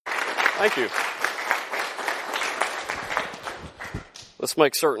Thank you. Let's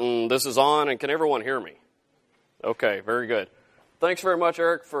make certain this is on, and can everyone hear me? Okay, very good. Thanks very much,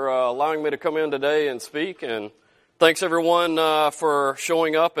 Eric, for allowing me to come in today and speak, and thanks everyone for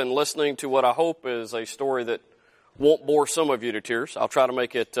showing up and listening to what I hope is a story that won't bore some of you to tears. I'll try to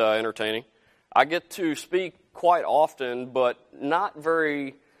make it entertaining. I get to speak quite often, but not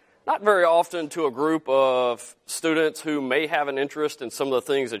very often to a group of students who may have an interest in some of the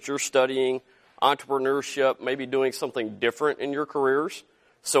things that you're studying, entrepreneurship, maybe doing something different in your careers.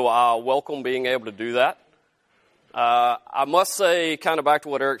 So I welcome being able to do that. I must say, kind of back to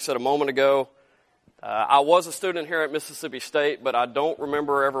what Eric said a moment ago, I was a student here at Mississippi State, but I don't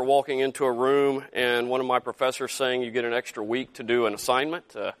remember ever walking into a room and one of my professors saying you get an extra week to do an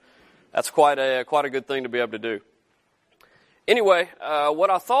assignment. That's quite a good thing to be able to do. Anyway,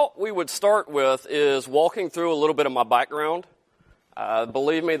 what I thought we would start with is walking through a little bit of my background.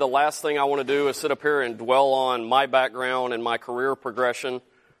 Believe me, the last thing I want to do is sit up here and dwell on my background and my career progression.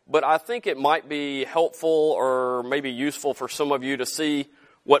 But I think it might be helpful or maybe useful for some of you to see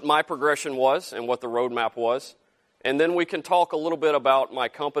what my progression was and what the roadmap was. And then we can talk a little bit about my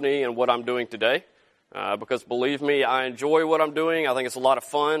company and what I'm doing today. Because believe me, I enjoy what I'm doing. I think it's a lot of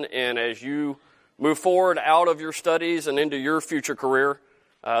fun. And as you move forward out of your studies and into your future career,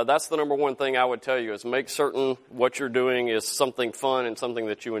 that's the number one thing I would tell you is make certain what you're doing is something fun and something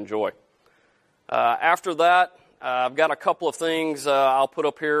that you enjoy. After that, I've got a couple of things I'll put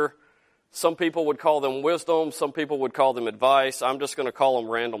up here. Some people would call them wisdom. Some people would call them advice. I'm just going to call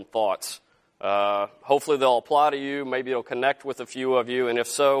them random thoughts. Hopefully they'll apply to you. Maybe it'll connect with a few of you. And if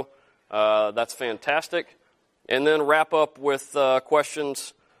so, that's fantastic. And then wrap up with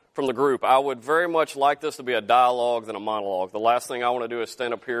questions from the group. I would very much like this to be a dialogue than a monologue. The last thing I want to do is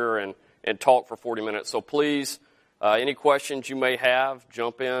stand up here and talk for 40 minutes. So please, any questions you may have,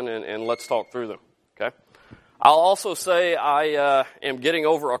 jump in and let's talk through them. Okay? I'll also say I am getting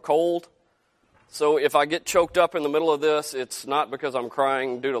over a cold. So if I get choked up in the middle of this, it's not because I'm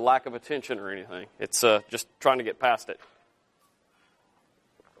crying due to lack of attention or anything. It's just trying to get past it.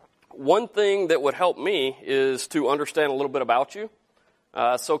 One thing that would help me is to understand a little bit about you.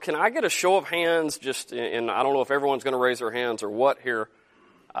 So can I get a show of hands, and I don't know if everyone's going to raise their hands or what here.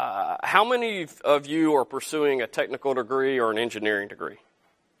 How many of you are pursuing a technical degree or an engineering degree?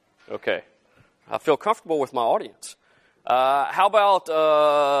 Okay. I feel comfortable with my audience. How about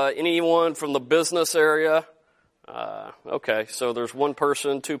anyone from the business area? Okay, so there's one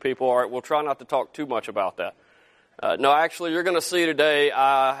person, two people. All right, we'll try not to talk too much about that. No, actually, you're going to see today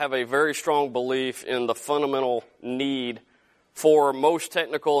I have a very strong belief in the fundamental need for most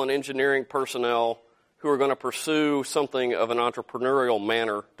technical and engineering personnel who are going to pursue something of an entrepreneurial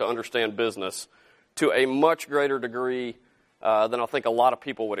manner to understand business to a much greater degree than I think a lot of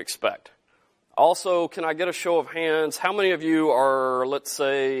people would expect. Also, can I get a show of hands? How many of you are, let's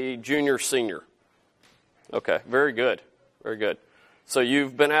say, junior, senior? Okay, very good. Very good. So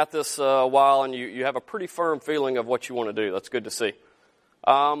you've been at this a while and you have a pretty firm feeling of what you want to do. That's good to see.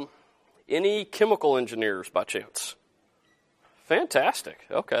 Any chemical engineers by chance? Fantastic.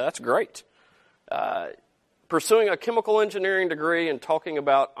 Okay, that's great. Pursuing a chemical engineering degree and talking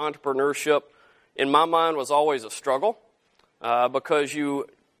about entrepreneurship, in my mind, was always a struggle because you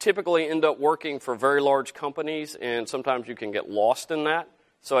typically end up working for very large companies, and sometimes you can get lost in that.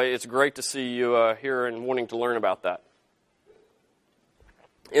 So it's great to see you here and wanting to learn about that.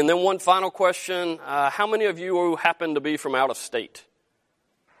 And then one final question. How many of you happen to be from out of state?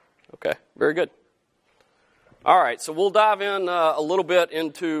 Okay, very good. All right, so we'll dive in a little bit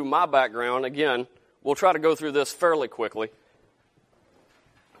into my background. Again, we'll try to go through this fairly quickly.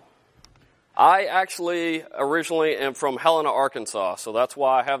 I actually originally am from Helena, Arkansas, so that's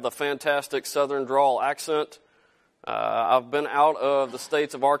why I have the fantastic southern drawl accent. I've been out of the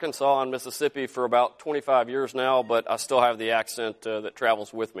states of Arkansas and Mississippi for about 25 years now, but I still have the accent that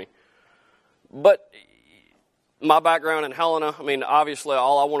travels with me. But my background in Helena, I mean, obviously,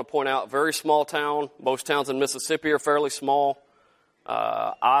 all I want to point out, very small town. Most towns in Mississippi are fairly small.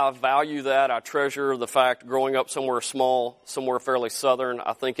 I value that. I treasure the fact growing up somewhere small, somewhere fairly southern,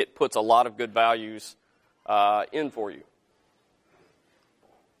 I think it puts a lot of good values in for you.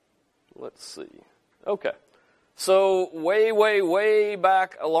 Let's see. Okay. So way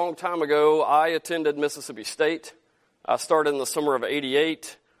back a long time ago, I attended Mississippi State. I started in the summer of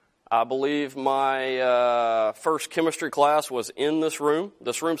 '88. I believe my first chemistry class was in this room.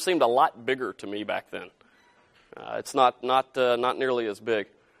 This room seemed a lot bigger to me back then. It's not nearly as big.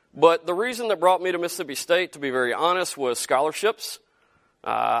 But the reason that brought me to Mississippi State, to be very honest, was scholarships.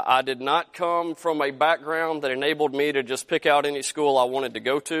 I did not come from a background that enabled me to just pick out any school I wanted to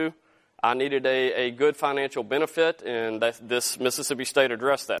go to. I needed a good financial benefit, and this Mississippi State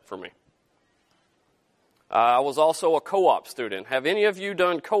addressed that for me. I was also a co-op student. Have any of you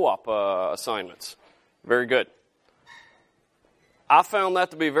done co-op assignments? Very good. I found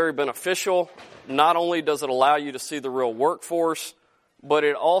that to be very beneficial. Not only does it allow you to see the real workforce, but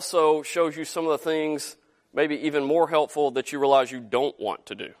it also shows you some of the things, maybe even more helpful, that you realize you don't want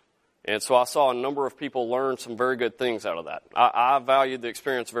to do. And so I saw a number of people learn some very good things out of that. I valued the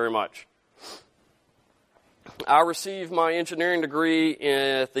experience very much. I received my engineering degree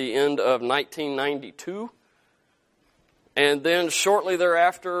at the end of 1992. And then shortly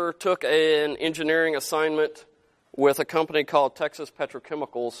thereafter took an engineering assignment with a company called Texas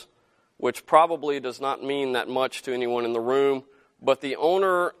Petrochemicals, which probably does not mean that much to anyone in the room. But the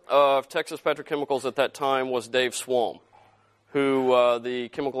owner of Texas Petrochemicals at that time was Dave Swalm, who the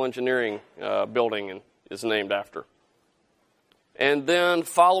chemical engineering building is named after. And then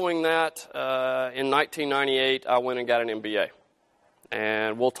following that, in 1998, I went and got an MBA.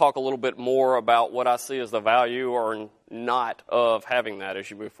 And we'll talk a little bit more about what I see as the value or not of having that as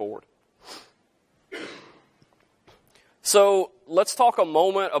you move forward. So let's talk a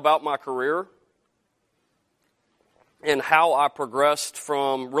moment about my career and how I progressed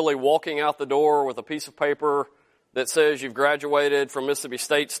from really walking out the door with a piece of paper that says you've graduated from Mississippi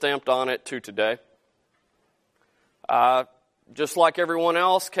State stamped on it to today. Just like everyone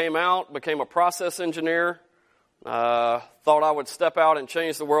else, came out, became a process engineer, thought I would step out and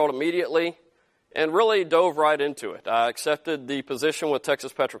change the world immediately, and really dove right into it. I accepted the position with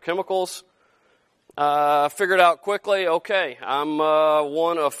Texas Petrochemicals. Figured out quickly, okay, I'm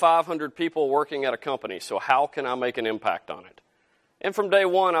one of 500 people working at a company, so how can I make an impact on it? And from day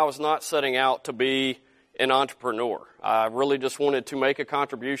one, I was not setting out to be an entrepreneur. I really just wanted to make a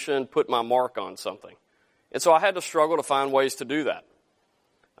contribution, put my mark on something. And so I had to struggle to find ways to do that.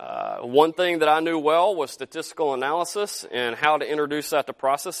 One thing that I knew well was statistical analysis and how to introduce that to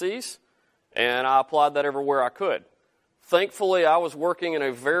processes, and I applied that everywhere I could. Thankfully, I was working in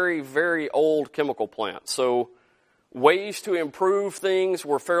a very, very old chemical plant, so ways to improve things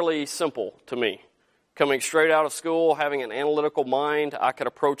were fairly simple to me. Coming straight out of school, having an analytical mind, I could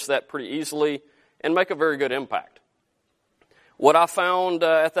approach that pretty easily and make a very good impact. What I found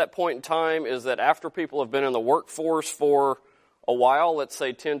at that point in time is that after people have been in the workforce for a while, let's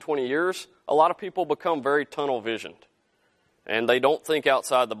say 10, 20 years, a lot of people become very tunnel visioned, and they don't think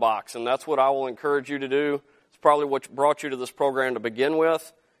outside the box, and that's what I will encourage you to do. Probably what brought you to this program to begin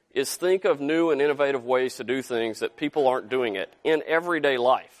with, is think of new and innovative ways to do things that people aren't doing it in everyday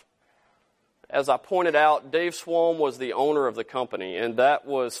life. As I pointed out, Dave Swalm was the owner of the company, and that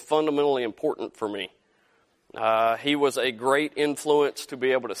was fundamentally important for me. He was a great influence to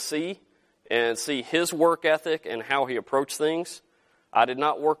be able to see his work ethic and how he approached things. I did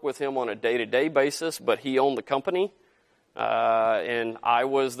not work with him on a day-to-day basis, but he owned the company. And I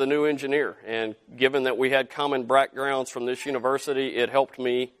was the new engineer, and given that we had common backgrounds from this university, it helped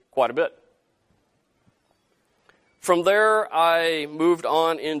me quite a bit. From there, I moved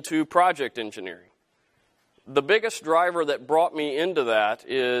on into project engineering. The biggest driver that brought me into that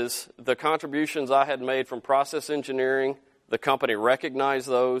is the contributions I had made from process engineering. The company recognized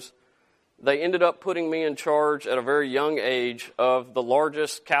those. They ended up putting me in charge at a very young age of the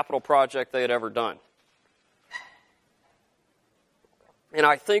largest capital project they had ever done. And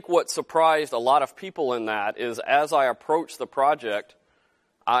I think what surprised a lot of people in that is as I approached the project,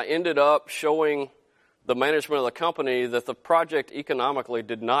 I ended up showing the management of the company that the project economically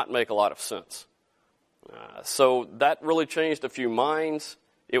did not make a lot of sense. So that really changed a few minds.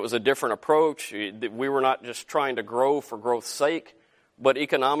 It was a different approach. We were not just trying to grow for growth's sake, but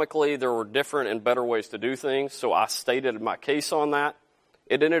economically there were different and better ways to do things. So I stated my case on that.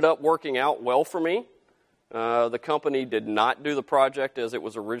 It ended up working out well for me. The company did not do the project as it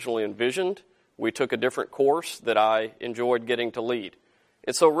was originally envisioned. We took a different course that I enjoyed getting to lead.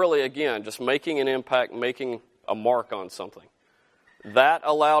 And so really, again, just making an impact, making a mark on something. That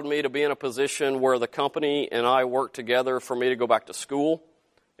allowed me to be in a position where the company and I worked together for me to go back to school,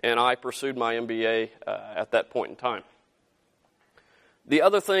 and I pursued my MBA at that point in time. The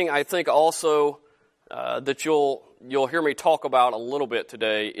other thing I think also that you'll hear me talk about a little bit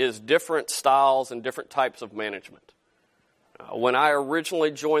today is different styles and different types of management. When I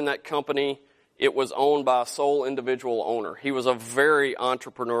originally joined that company, it was owned by a sole individual owner. He was a very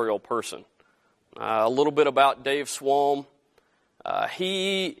entrepreneurial person. A little bit about Dave Swalm.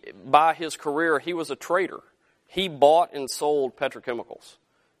 By his career, he was a trader. He bought and sold petrochemicals,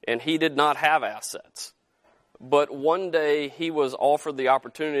 and he did not have assets. But one day, he was offered the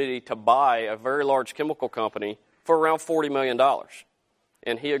opportunity to buy a very large chemical company for around $40 million.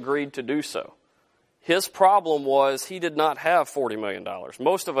 and he agreed to do so. His problem was he did not have $40 million.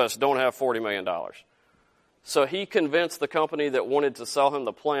 Most of us don't have $40 million. So he convinced the company that wanted to sell him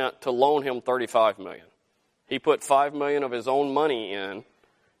the plant to loan him $35 million. He put $5 million of his own money in,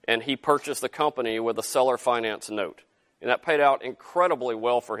 and he purchased the company with a seller finance note. And that paid out incredibly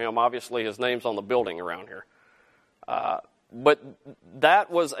well for him. Obviously, his name's on the building around here. But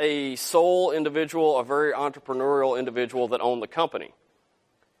that was a sole individual, a very entrepreneurial individual that owned the company.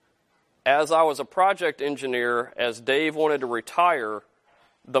 As I was a project engineer, as Dave wanted to retire,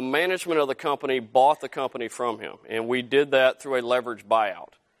 the management of the company bought the company from him, and we did that through a leveraged buyout.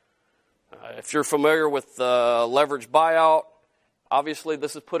 If you're familiar with leveraged buyout, obviously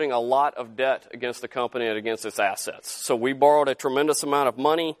this is putting a lot of debt against the company and against its assets. So we borrowed a tremendous amount of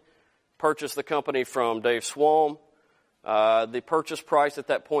money, purchased the company from Dave Swalm. The purchase price at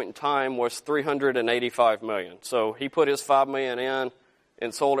that point in time was $385 million. So he put his $5 million in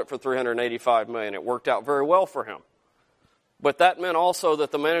and sold it for $385 million. It worked out very well for him. But that meant also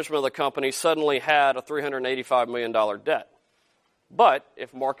that the management of the company suddenly had a $385 million debt. But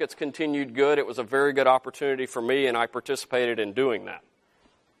if markets continued good, it was a very good opportunity for me, and I participated in doing that.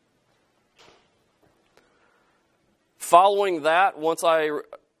 Following that, once I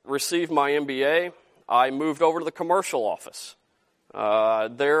received my MBA, I moved over to the commercial office.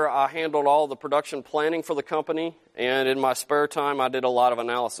 There I handled all the production planning for the company, and in my spare time I did a lot of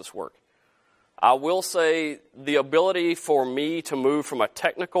analysis work. I will say the ability for me to move from a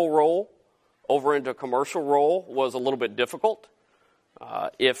technical role over into a commercial role was a little bit difficult.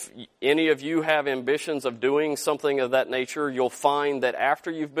 If any of you have ambitions of doing something of that nature, you'll find that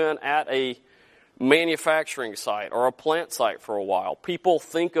after you've been at a manufacturing site or a plant site for a while, people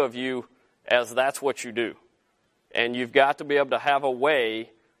think of you as that's what you do. And you've got to be able to have a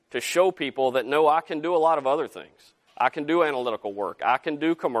way to show people that, no, I can do a lot of other things. I can do analytical work. I can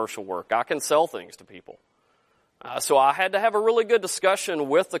do commercial work. I can sell things to people. So I had to have a really good discussion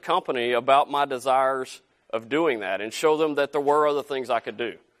with the company about my desires of doing that and show them that there were other things I could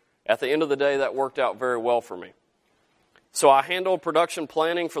do. At the end of the day, that worked out very well for me. So I handled production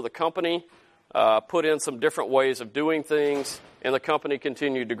planning for the company, put in some different ways of doing things, and the company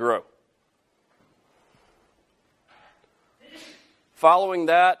continued to grow. Following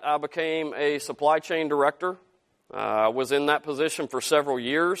that, I became a supply chain director. I was in that position for several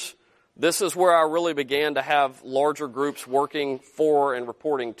years. This is where I really began to have larger groups working for and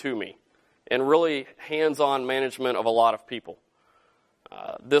reporting to me, and really hands-on management of a lot of people.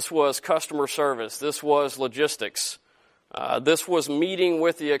 This was customer service. This was logistics. This was meeting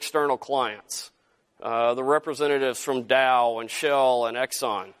with the external clients, the representatives from Dow and Shell and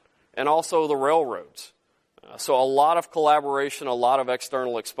Exxon, and also the railroads. So a lot of collaboration, a lot of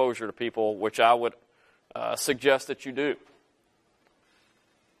external exposure to people, which I would suggest that you do.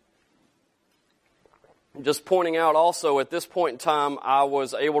 Just pointing out also, at this point in time, I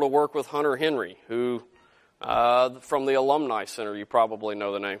was able to work with Hunter Henry, who, from the Alumni Center, you probably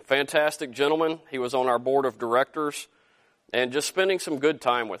know the name. Fantastic gentleman. He was on our board of directors, and just spending some good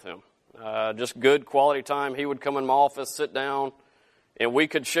time with him. Just good quality time. He would come in my office, sit down, and we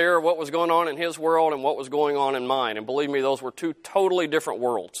could share what was going on in his world and what was going on in mine. And believe me, those were two totally different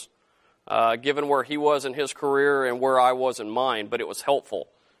worlds, given where he was in his career and where I was in mine, but it was helpful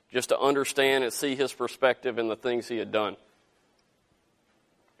just to understand and see his perspective and the things he had done.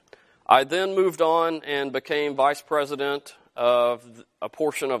 I then moved on and became vice president of a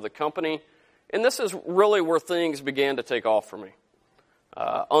portion of the company, and this is really where things began to take off for me.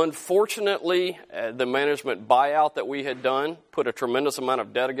 Unfortunately, the management buyout that we had done put a tremendous amount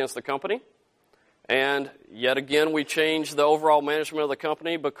of debt against the company, and yet again we changed the overall management of the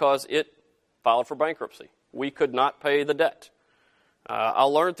company because it filed for bankruptcy. We could not pay the debt. I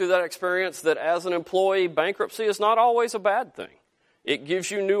learned through that experience that as an employee, bankruptcy is not always a bad thing. It gives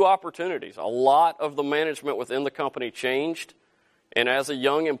you new opportunities. A lot of the management within the company changed, and as a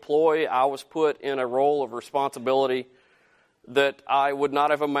young employee, I was put in a role of responsibility that I would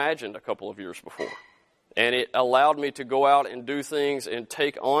not have imagined a couple of years before. And it allowed me to go out and do things and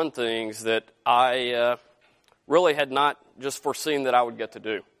take on things that I really had not just foreseen that I would get to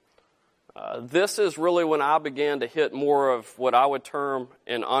do. This is really when I began to hit more of what I would term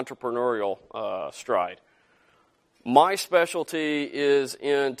an entrepreneurial stride. My specialty is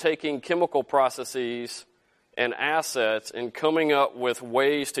in taking chemical processes and assets and coming up with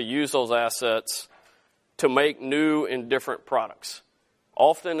ways to use those assets to make new and different products,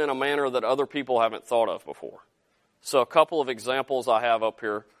 often in a manner that other people haven't thought of before. So a couple of examples I have up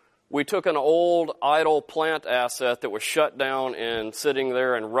here. We took an old idle plant asset that was shut down and sitting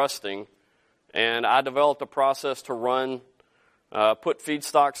there and rusting, and I developed a process to run put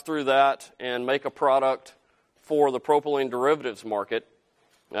feedstocks through that, and make a product for the propylene derivatives market.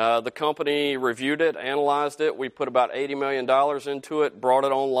 The company reviewed it, analyzed it. We put about $80 million into it, brought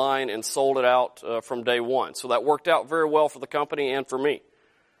it online, and sold it out from day one. So that worked out very well for the company and for me.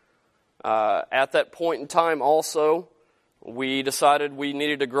 At that point in time also, we decided we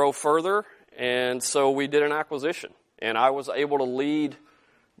needed to grow further, and so we did an acquisition. And I was able to lead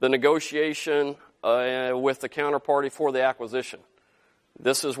the negotiation with the counterparty for the acquisition.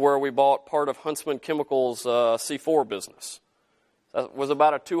 This is where we bought part of Huntsman Chemicals' C4 business. That was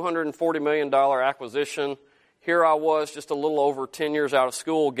about a $240 million acquisition. Here I was just a little over 10 years out of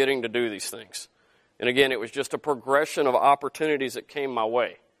school getting to do these things. And again, it was just a progression of opportunities that came my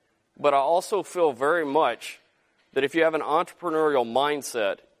way. But I also feel very much that if you have an entrepreneurial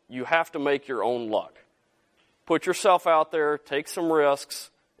mindset, you have to make your own luck. Put yourself out there, take some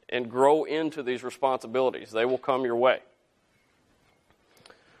risks, and grow into these responsibilities. They will come your way.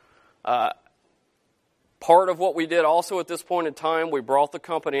 Part of what we did also at this point in time, we brought the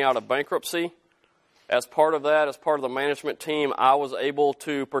company out of bankruptcy. As part of that, as part of the management team, I was able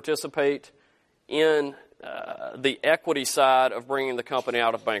to participate in the equity side of bringing the company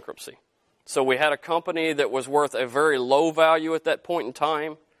out of bankruptcy. So we had a company that was worth a very low value at that point in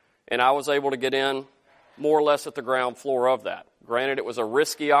time, and I was able to get in more or less at the ground floor of that. Granted, it was a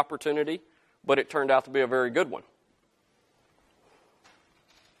risky opportunity, but it turned out to be a very good one.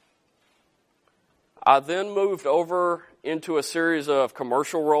 I then moved over into a series of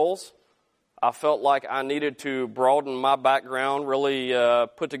commercial roles. I felt like I needed to broaden my background, really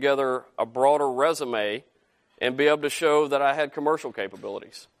put together a broader resume, and be able to show that I had commercial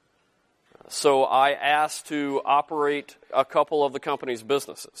capabilities. So I asked to operate a couple of the company's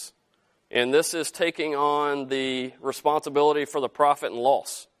businesses. And this is taking on the responsibility for the profit and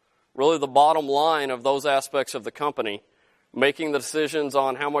loss, really the bottom line of those aspects of the company, making the decisions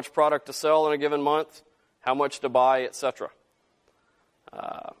on how much product to sell in a given month, how much to buy, etc.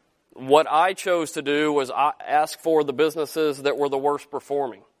 What I chose to do was ask for the businesses that were the worst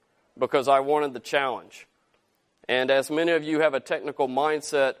performing because I wanted the challenge. And as many of you have a technical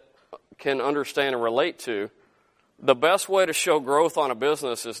mindset can understand and relate to, the best way to show growth on a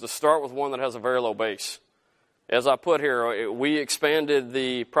business is to start with one that has a very low base. As I put here, we expanded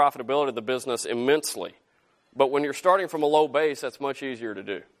the profitability of the business immensely. But when you're starting from a low base, that's much easier to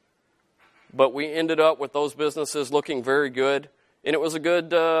do. But we ended up with those businesses looking very good, and it was a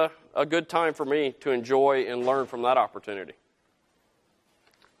good time for me to enjoy and learn from that opportunity.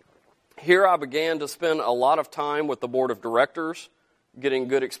 Here I began to spend a lot of time with the board of directors, getting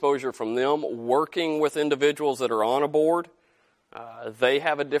good exposure from them, working with individuals that are on a board. They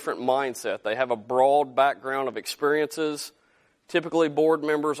have a different mindset. They have a broad background of experiences. Typically, board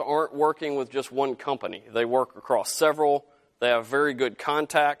members aren't working with just one company. They work across several. They have very good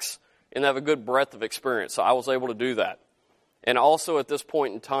contacts, and they have a good breadth of experience. So I was able to do that. And also at this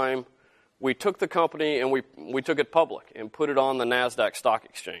point in time, we took the company and we took it public and put it on the NASDAQ stock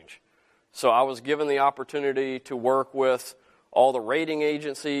exchange. So I was given the opportunity to work with all the rating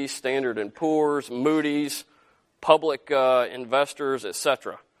agencies, Standard & Poor's, Moody's, public investors,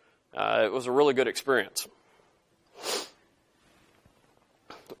 etc. It was a really good experience.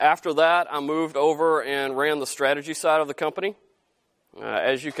 After that, I moved over and ran the strategy side of the company.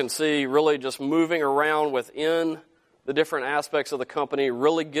 As you can see, really just moving around within the different aspects of the company,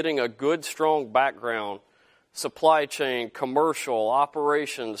 really getting a good, strong background, supply chain, commercial,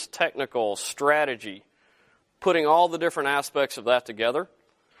 operations, technical, strategy, putting all the different aspects of that together.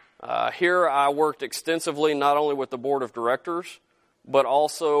 Here I worked extensively not only with the board of directors, but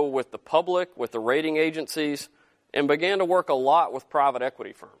also with the public, with the rating agencies, and began to work a lot with private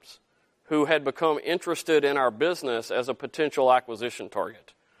equity firms who had become interested in our business as a potential acquisition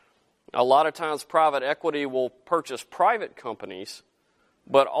target. A lot of times private equity will purchase private companies,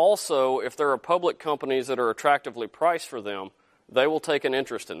 but also if there are public companies that are attractively priced for them, they will take an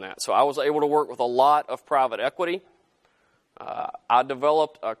interest in that. So I was able to work with a lot of private equity. I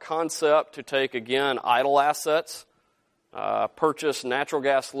developed a concept to take, again, idle assets, purchase natural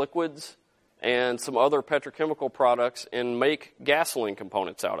gas liquids, and some other petrochemical products and make gasoline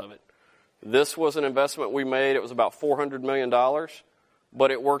components out of it. This was an investment we made. It was about $400 million,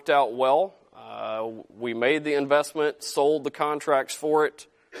 but it worked out well. We made the investment, sold the contracts for it,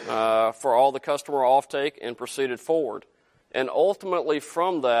 for all the customer offtake, and proceeded forward. And ultimately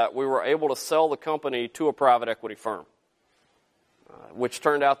from that, we were able to sell the company to a private equity firm, which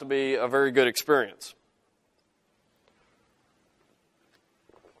turned out to be a very good experience.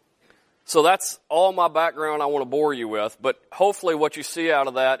 So that's all my background I want to bore you with, but hopefully what you see out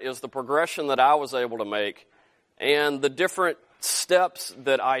of that is the progression that I was able to make and the different steps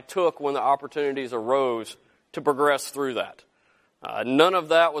that I took when the opportunities arose to progress through that. None of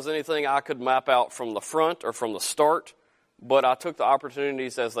that was anything I could map out from the front or from the start, but I took the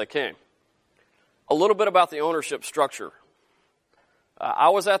opportunities as they came. A little bit about the ownership structure. I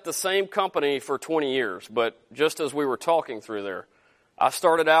was at the same company for 20 years, but just as we were talking through there, I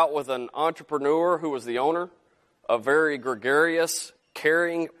started out with an entrepreneur who was the owner, a very gregarious,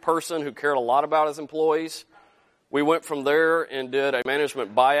 caring person who cared a lot about his employees. We went from there and did a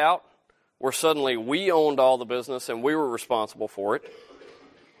management buyout where suddenly we owned all the business and we were responsible for it.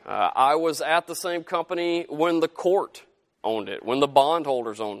 I was at the same company when the court owned it, when the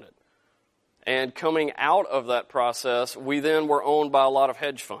bondholders owned it. And coming out of that process, we then were owned by a lot of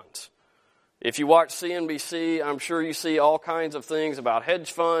hedge funds. If you watch CNBC, I'm sure you see all kinds of things about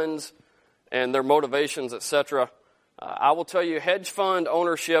hedge funds and their motivations, etc. I will tell you, hedge fund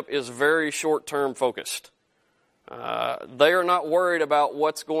ownership is very short-term focused. They are not worried about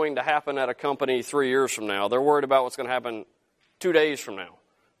what's going to happen at a company 3 years from now. They're worried about what's going to happen 2 days from now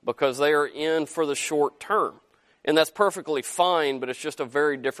because they are in for the short term. And that's perfectly fine, but it's just a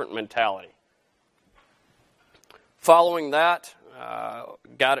very different mentality. Following that,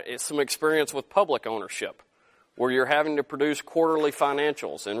 got some experience with public ownership, where you're having to produce quarterly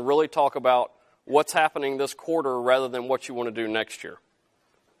financials and really talk about what's happening this quarter rather than what you want to do next year.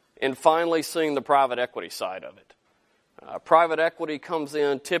 And finally, seeing the private equity side of it. Private equity comes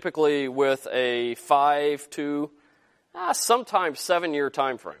in typically with a 5 to sometimes 7-year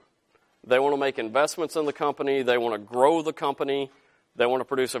time frame. They want to make investments in the company. They want to grow the company. They want to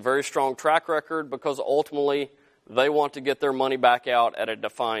produce a very strong track record because ultimately they want to get their money back out at a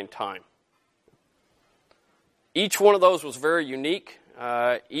defined time. Each one of those was very unique.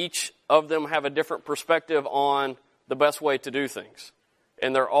 Each of them have a different perspective on the best way to do things.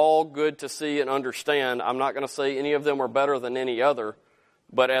 And they're all good to see and understand. I'm not going to say any of them are better than any other,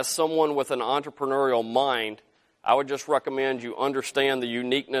 but as someone with an entrepreneurial mind, I would just recommend you understand the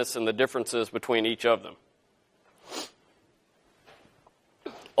uniqueness and the differences between each of them.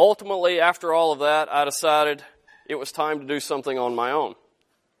 Ultimately, after all of that, I decided it was time to do something on my own.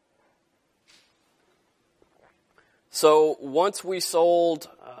 So once we sold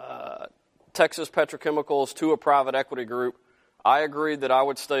Texas Petrochemicals to a private equity group, I agreed that I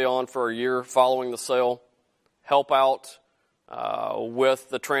would stay on for a year following the sale, help out with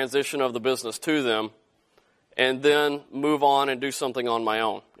the transition of the business to them, and then move on and do something on my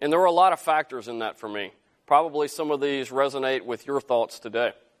own. And there were a lot of factors in that for me. Probably some of these resonate with your thoughts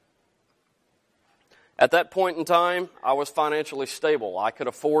today. At that point in time, I was financially stable. I could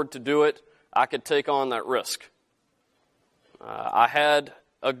afford to do it. I could take on that risk. I had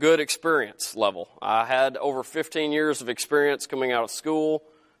a good experience level. I had over 15 years of experience coming out of school.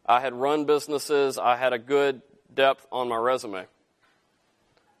 I had run businesses. I had a good depth on my resume.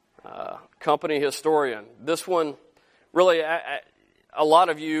 Company historian. This one, really, a lot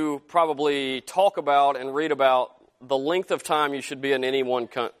of you probably talk about and read about the length of time you should be in any one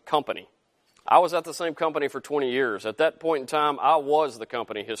company. I was at the same company for 20 years. At that point in time, I was the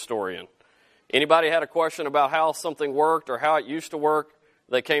company historian. Anybody had a question about how something worked or how it used to work,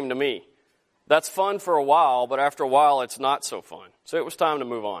 they came to me. That's fun for a while, but after a while, it's not so fun. So it was time to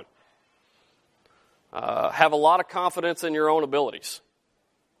move on. Have a lot of confidence in your own abilities,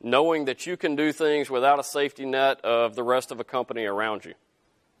 knowing that you can do things without a safety net of the rest of a company around you.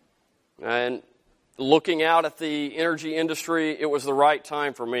 And looking out at the energy industry, it was the right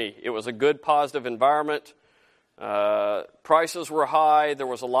time for me. It was a good, positive environment. Prices were high. There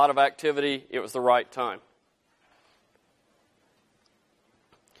was a lot of activity. It was the right time.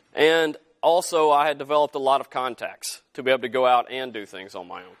 And also, I had developed a lot of contacts to be able to go out and do things on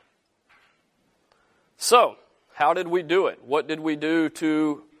my own. So, how did we do it? What did we do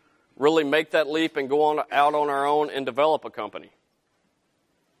to really make that leap and go out on our own and develop a company?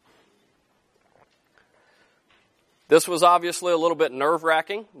 This was obviously a little bit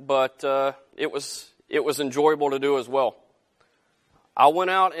nerve-wracking, but it was enjoyable to do as well. I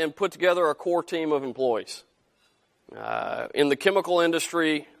went out and put together a core team of employees. In the chemical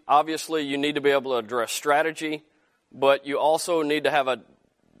industry, obviously you need to be able to address strategy, but you also need to have a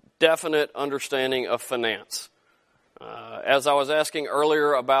definite understanding of finance. As I was asking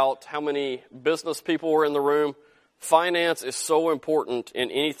earlier about how many business people were in the room, finance is so important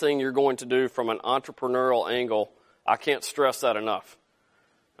in anything you're going to do from an entrepreneurial angle. I can't stress that enough.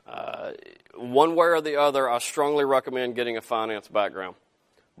 One way or the other, I strongly recommend getting a finance background.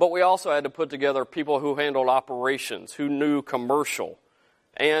 But we also had to put together people who handled operations, who knew commercial,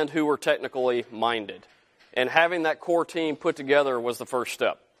 and who were technically minded. And having that core team put together was the first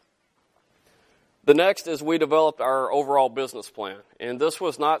step. The next is we developed our overall business plan. And this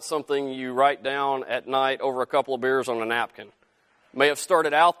was not something you write down at night over a couple of beers on a napkin. May have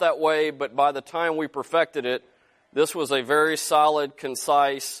started out that way, but by the time we perfected it, this was a very solid,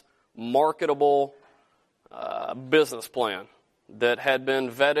 concise, marketable business plan that had been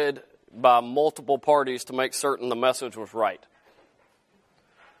vetted by multiple parties to make certain the message was right.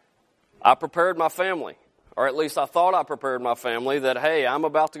 I prepared my family, or at least I thought I prepared my family, that, hey, I'm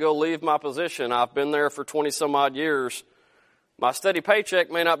about to go leave my position. I've been there for 20-some-odd years. My steady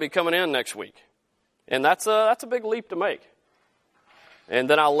paycheck may not be coming in next week. And that's a big leap to make. And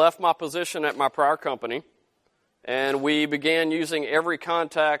then I left my position at my prior company, and we began using every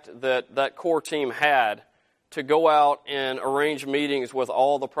contact that core team had to go out and arrange meetings with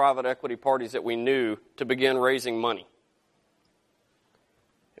all the private equity parties that we knew to begin raising money.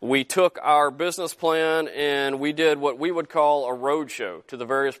 We took our business plan and we did what we would call a roadshow to the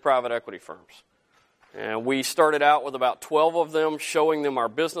various private equity firms. And we started out with about 12 of them, showing them our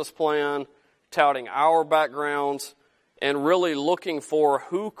business plan, touting our backgrounds, and really looking for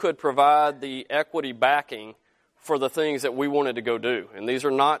who could provide the equity backing for the things that we wanted to go do. And these are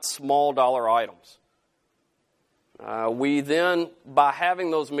not small dollar items. We then, by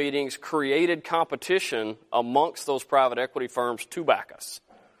having those meetings, created competition amongst those private equity firms to back us.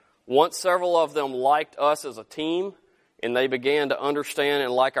 Once several of them liked us as a team and they began to understand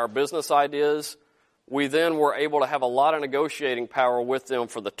and like our business ideas, we then were able to have a lot of negotiating power with them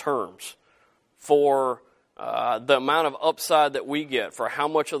for the terms, for the amount of upside that we get, for how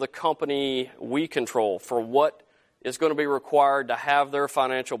much of the company we control, for what is going to be required to have their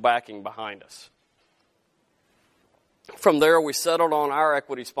financial backing behind us. From there, we settled on our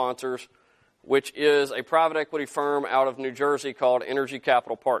equity sponsors, which is a private equity firm out of New Jersey called Energy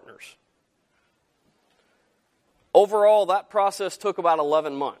Capital Partners. Overall, that process took about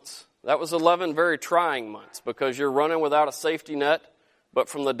 11 months. That was 11 very trying months because you're running without a safety net. But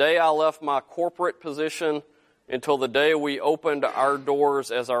from the day I left my corporate position until the day we opened our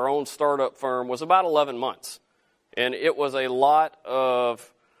doors as our own startup firm was about 11 months. And it was a lot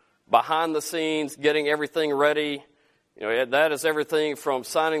of behind the scenes, getting everything ready. You know, that is everything from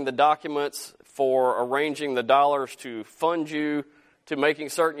signing the documents for arranging the dollars to fund you to making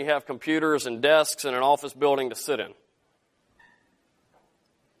certain you have computers and desks and an office building to sit in.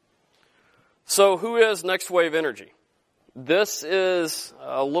 So who is Next Wave Energy? This is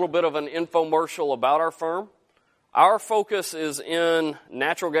a little bit of an infomercial about our firm. Our focus is in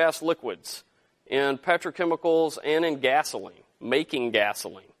natural gas liquids, in petrochemicals, and in gasoline, making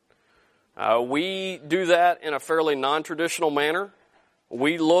gasoline. We do that in a fairly non-traditional manner.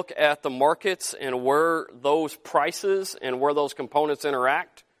 We look at the markets and where those prices and where those components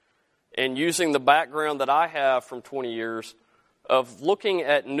interact, and using the background that I have from 20 years of looking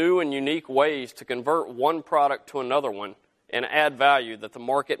at new and unique ways to convert one product to another one and add value that the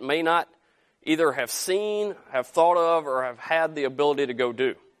market may not either have seen, have thought of, or have had the ability to go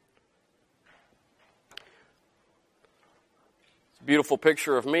do. It's a beautiful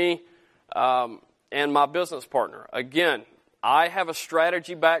picture of me and my business partner. Again, I have a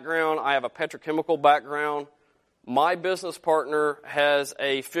strategy background. I have a petrochemical background. My business partner has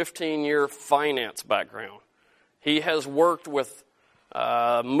a 15-year finance background. He has worked with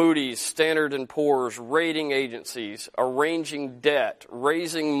Moody's, Standard & Poor's, rating agencies, arranging debt,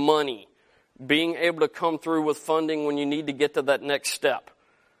 raising money, being able to come through with funding when you need to get to that next step.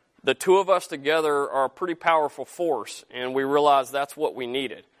 The two of us together are a pretty powerful force, and we realized that's what we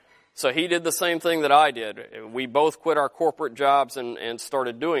needed. So he did the same thing that I did. We both quit our corporate jobs and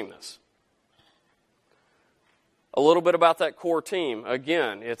started doing this. A little bit about that core team.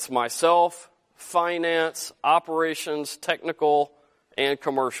 Again, it's myself, finance, operations, technical, and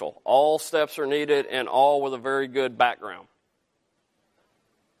commercial. All steps are needed and all with a very good background.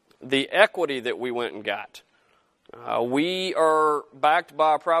 The equity that we went and got. We are backed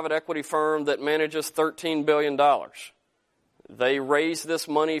by a private equity firm that manages $13 billion. They raise this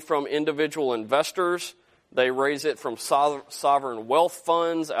money from individual investors. They raise it from sovereign wealth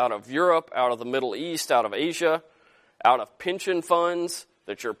funds out of Europe, out of the Middle East, out of Asia, out of pension funds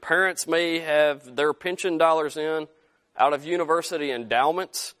that your parents may have their pension dollars in, out of university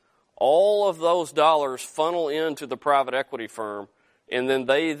endowments. All of those dollars funnel into the private equity firm, and then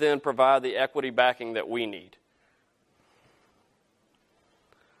they then provide the equity backing that we need.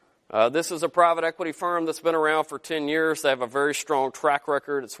 This is a private equity firm that's been around for 10 years. They have a very strong track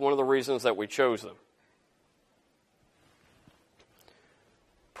record. It's one of the reasons that we chose them.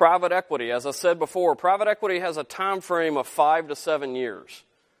 Private equity, as I said before, private equity has a time frame of 5 to 7 years.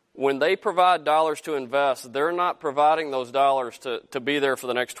 When they provide dollars to invest, they're not providing those dollars to be there for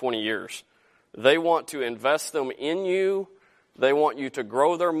the next 20 years. They want to invest them in you. They want you to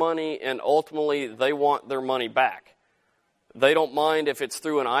grow their money, and ultimately they want their money back. They don't mind if it's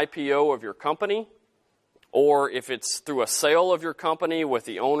through an IPO of your company or if it's through a sale of your company with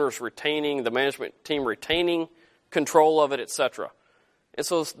the owners retaining, the management team retaining control of it, etc. And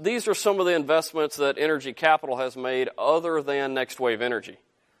so these are some of the investments that Energy Capital has made other than Next Wave Energy.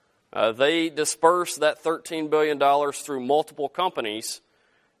 They disperse that $13 billion through multiple companies,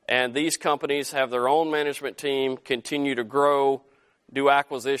 and these companies have their own management team, continue to grow, do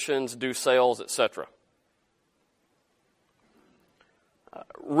acquisitions, do sales, etc.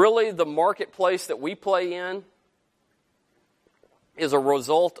 Really, the marketplace that we play in is a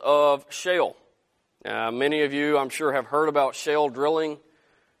result of shale. Many of you, I'm sure, have heard about shale drilling.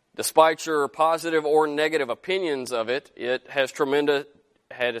 Despite your positive or negative opinions of it, it has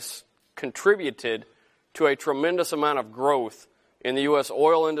contributed to a tremendous amount of growth in the U.S.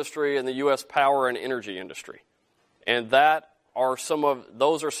 oil industry and the U.S. power and energy industry. And those are some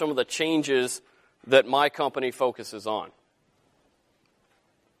of the changes that my company focuses on.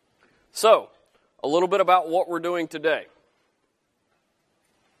 So, a little bit about what we're doing today.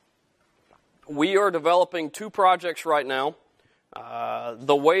 We are developing 2 projects right now.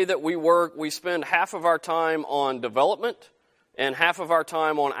 The way that we work, we spend half of our time on development and half of our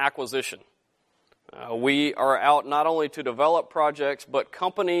time on acquisition. We are out not only to develop projects, but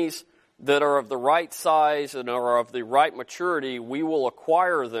companies that are of the right size and are of the right maturity, we will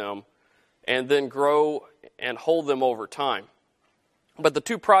acquire them and then grow and hold them over time. But the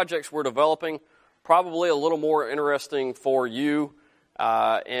 2 projects we're developing, probably a little more interesting for you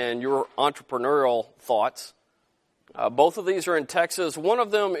and your entrepreneurial thoughts. Both of these are in Texas. One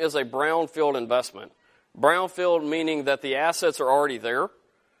of them is a brownfield investment. Brownfield meaning that the assets are already there.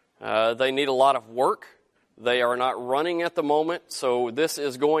 They need a lot of work. They are not running at the moment. So this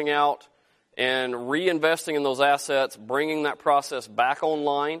is going out and reinvesting in those assets, bringing that process back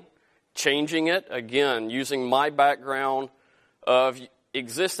online, changing it, again, using my background of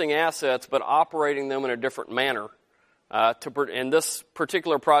existing assets but operating them in a different manner. And this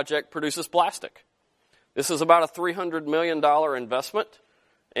particular project produces plastic. This is about a $300 million investment,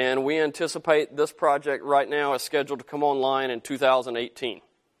 and we anticipate this project right now is scheduled to come online in 2018.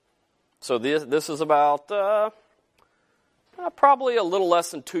 So this is about probably a little less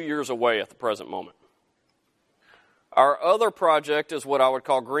than 2 years away at the present moment. Our other project is what I would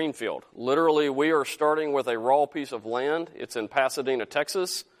call greenfield. Literally, we are starting with a raw piece of land. It's in Pasadena,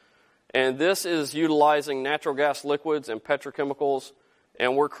 Texas. And this is utilizing natural gas liquids and petrochemicals,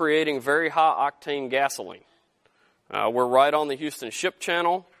 and we're creating very high-octane gasoline. We're right on the Houston Ship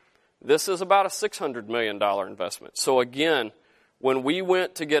Channel. This is about a $600 million investment. So again, when we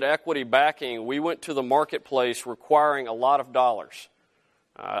went to get equity backing, we went to the marketplace requiring a lot of dollars.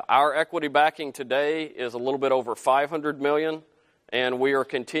 Our equity backing today is a little bit over $500 million, and we are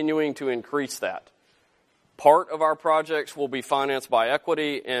continuing to increase that. Part of our projects will be financed by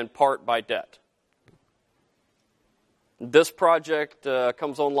equity and part by debt. This project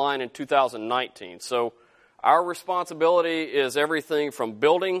comes online in 2019. So our responsibility is everything from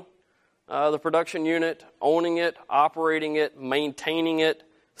building the production unit, owning it, operating it, maintaining it,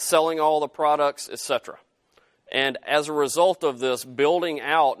 selling all the products, etc. And as a result of this, building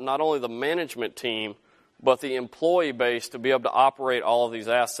out not only the management team, but the employee base to be able to operate all of these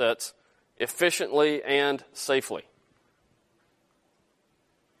assets efficiently and safely.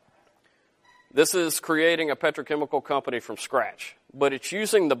 This is creating a petrochemical company from scratch, but it's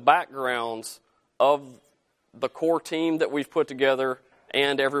using the backgrounds of the core team that we've put together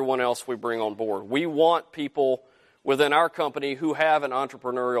and everyone else we bring on board. We want people within our company who have an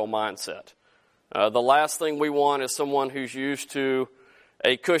entrepreneurial mindset. The last thing we want is someone who's used to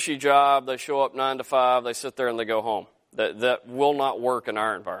a cushy job. They show up 9 to 5, they sit there and they go home. That will not work in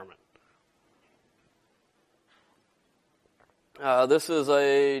our environment. This is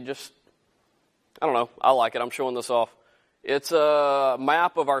I like it. I'm showing this off. It's a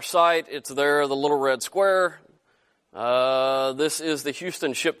map of our site. It's there, the little red square. This is the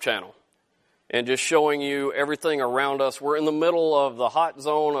Houston Ship Channel. And just showing you everything around us. We're in the middle of the hot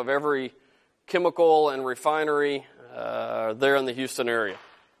zone of every chemical and refinery there in the Houston area.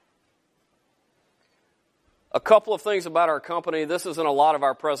 A couple of things about our company. This isn't a lot of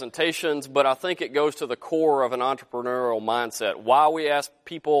our presentations, but I think it goes to the core of an entrepreneurial mindset. Why we ask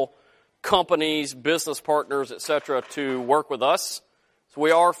people, companies, business partners, etc., to work with us. So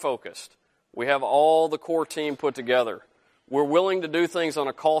we are focused. We have all the core team put together. We're willing to do things on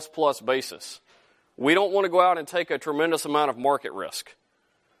a cost-plus basis. We don't want to go out and take a tremendous amount of market risk.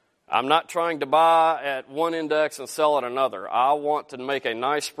 I'm not trying to buy at one index and sell at another. I want to make a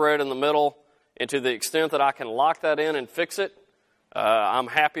nice spread in the middle And to the extent that I can lock that in and fix it, I'm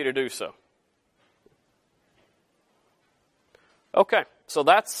happy to do so. Okay, so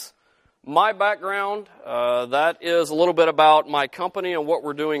that's my background. That is a little bit about my company and what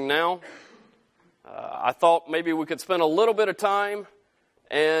we're doing now. I thought maybe we could spend a little bit of time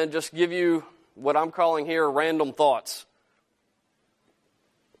and just give you what I'm calling here random thoughts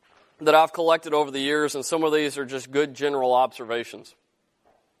that I've collected over the years, and some of these are just good general observations.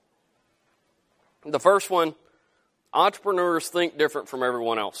 The first one, entrepreneurs think different from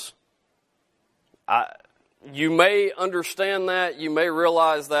everyone else. You may understand that, you may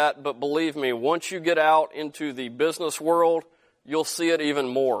realize that, but believe me, once you get out into the business world, you'll see it even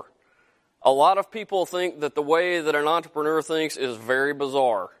more. A lot of people think that the way that an entrepreneur thinks is very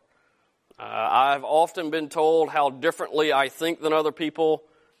bizarre. I've often been told how differently I think than other people.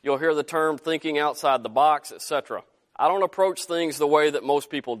 You'll hear the term thinking outside the box, etc. I don't approach things the way that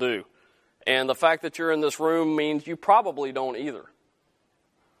most people do. And the fact that you're in this room means you probably don't either.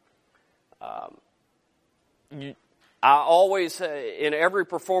 I always, in every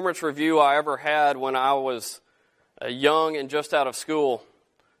performance review I ever had when I was young and just out of school,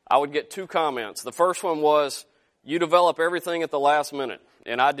 I would get two comments. The first one was, you develop everything at the last minute.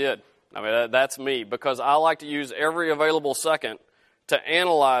 And I did. I mean, that's me, because I like to use every available second to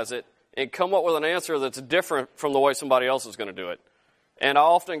analyze it and come up with an answer that's different from the way somebody else is going to do it. And I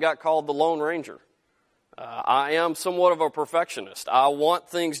often got called the Lone Ranger. I am somewhat of a perfectionist. I want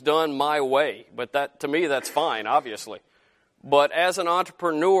things done my way, but that, to me, that's fine, obviously. But as an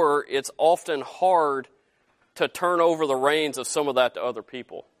entrepreneur, it's often hard to turn over the reins of some of that to other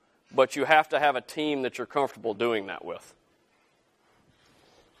people. But you have to have a team that you're comfortable doing that with.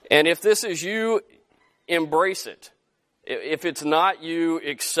 And if this is you, embrace it. If it's not you,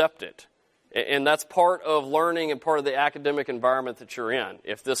 accept it. And that's part of learning and part of the academic environment that you're in,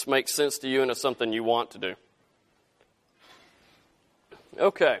 if this makes sense to you and it's something you want to do.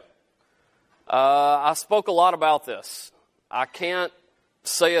 Okay. I spoke a lot about this. I can't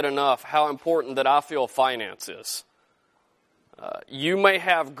say it enough how important that I feel finance is. You may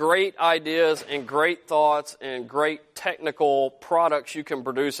have great ideas and great thoughts and great technical products you can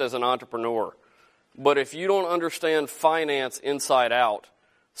produce as an entrepreneur. But if you don't understand finance inside out,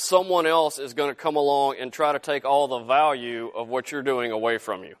 someone else is going to come along and try to take all the value of what you're doing away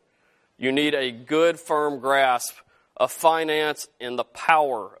from you. You need a good, firm grasp of finance and the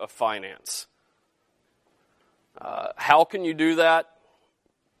power of finance. How can you do that?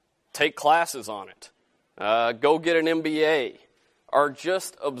 Take classes on it. Go get an MBA. Or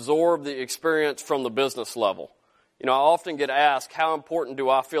just absorb the experience from the business level. You know, I often get asked, how important do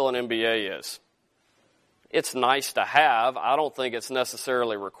I feel an MBA is? It's nice to have. I don't think it's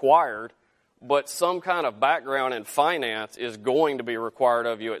necessarily required. But some kind of background in finance is going to be required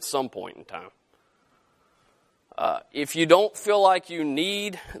of you at some point in time. If you don't feel like you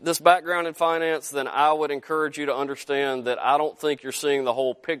need this background in finance, then I would encourage you to understand that I don't think you're seeing the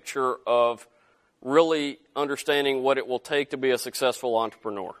whole picture of really understanding what it will take to be a successful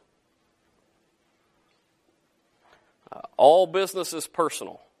entrepreneur. All business is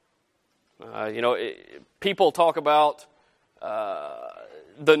personal. People talk about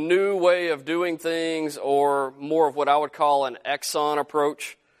the new way of doing things, or more of what I would call an Exxon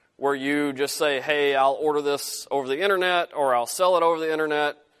approach, where you just say, hey, I'll order this over the internet, or I'll sell it over the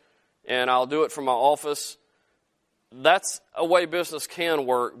internet, and I'll do it from my office. That's a way business can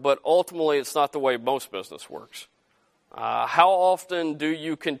work, but ultimately it's not the way most business works. How often do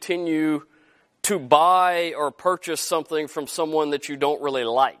you continue to buy or purchase something from someone that you don't really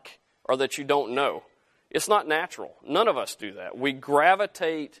like or that you don't know? It's not natural. None of us do that. We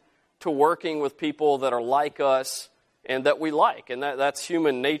gravitate to working with people that are like us and that we like, and that's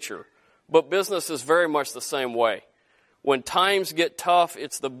human nature. But business is very much the same way. When times get tough,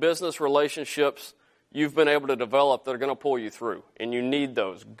 it's the business relationships you've been able to develop that are going to pull you through. And you need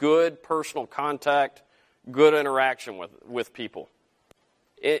those. Good personal contact, good interaction with people.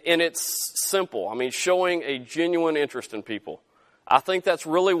 And it's simple. I mean, showing a genuine interest in people. I think that's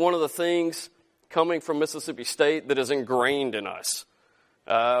really one of the things coming from Mississippi State that is ingrained in us.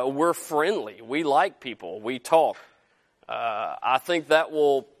 We're friendly. We like people. We talk. I think that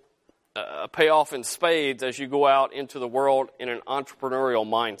will pay off in spades as you go out into the world in an entrepreneurial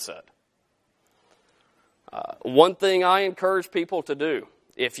mindset. One thing I encourage people to do,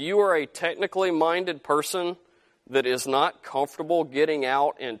 if you are a technically minded person that is not comfortable getting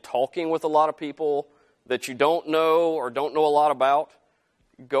out and talking with a lot of people that you don't know or don't know a lot about,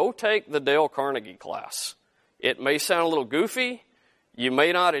 go take the Dale Carnegie class. It may sound a little goofy. You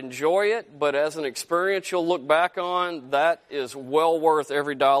may not enjoy it, but as an experience you'll look back on, that is well worth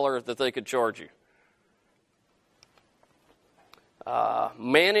every dollar that they could charge you.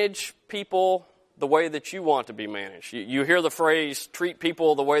 Manage people the way that you want to be managed. You hear the phrase, treat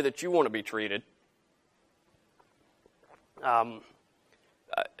people the way that you want to be treated.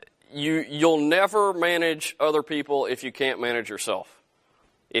 You'll never manage other people if you can't manage yourself.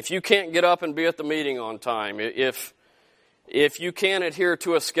 If you can't get up and be at the meeting on time, if you can't adhere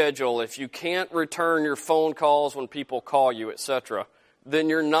to a schedule, if you can't return your phone calls when people call you, etc., then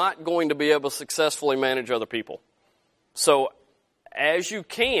you're not going to be able to successfully manage other people. So as you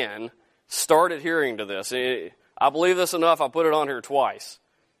can, start adhering to this. I believe this enough, I put it on here twice.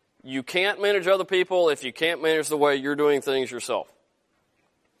 You can't manage other people if you can't manage the way you're doing things yourself.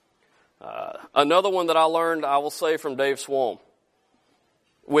 Another one that I learned, I will say, from Dave Swalm.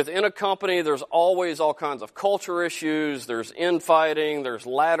 Within a company, there's always all kinds of culture issues. There's infighting. There's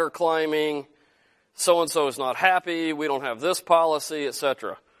ladder climbing. So-and-so is not happy. We don't have this policy,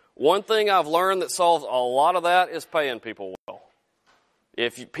 etc. One thing I've learned that solves a lot of that is paying people well.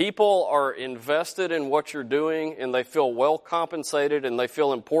 If people are invested in what you're doing and they feel well compensated and they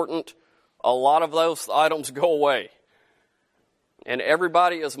feel important, a lot of those items go away. And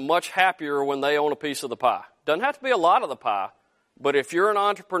everybody is much happier when they own a piece of the pie. Doesn't have to be a lot of the pie, but if you're an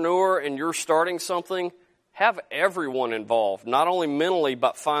entrepreneur and you're starting something, have everyone involved, not only mentally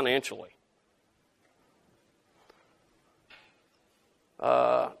but financially.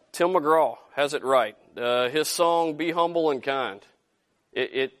 Tim McGraw has it right. His song, Be Humble and Kind.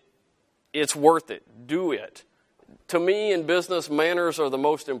 It's worth it. Do it. To me, in business, manners are the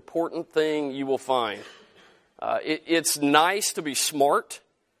most important thing you will find. It's nice to be smart,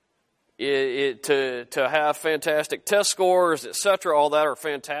 to have fantastic test scores, etc. All that are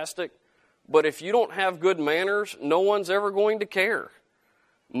fantastic. But if you don't have good manners, no one's ever going to care.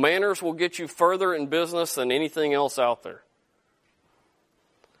 Manners will get you further in business than anything else out there.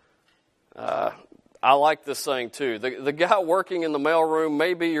 I like this saying too. The guy working in the mailroom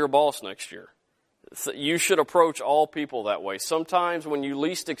may be your boss next year. You should approach all people that way. Sometimes when you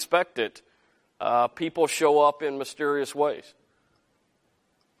least expect it, people show up in mysterious ways.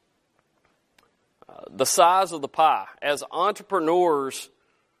 The size of the pie. As entrepreneurs,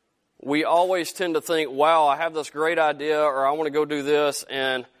 we always tend to think, wow, I have this great idea, or I want to go do this,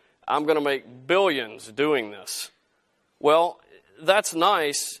 and I'm going to make billions doing this. Well, that's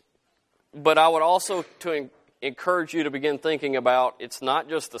nice, but I would also encourage you to begin thinking about it's not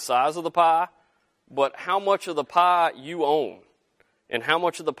just the size of the pie, but how much of the pie you own and how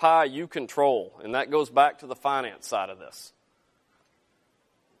much of the pie you control. And that goes back to the finance side of this.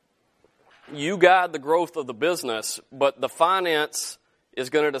 You guide the growth of the business, but the finance is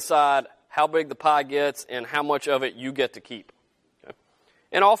going to decide how big the pie gets and how much of it you get to keep. Okay?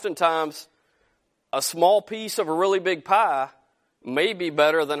 And oftentimes, a small piece of a really big pie may be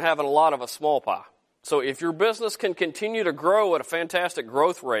better than having a lot of a small pie. So if your business can continue to grow at a fantastic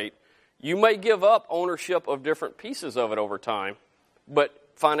growth rate, you may give up ownership of different pieces of it over time, but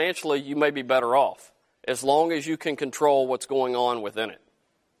financially you may be better off as long as you can control what's going on within it.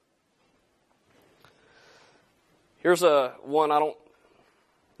 Here's one I don't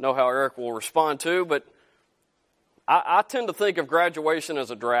know how Eric will respond to, but I tend to think of graduation as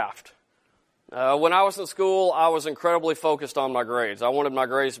a draft. When I was in school, I was incredibly focused on my grades. I wanted my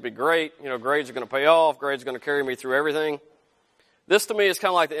grades to be great. You know, grades are going to pay off. Grades are going to carry me through everything. This, to me, is kind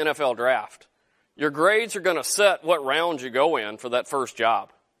of like the NFL draft. Your grades are going to set what rounds you go in for that first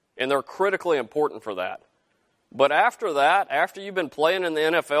job, and they're critically important for that. But after that, after you've been playing in the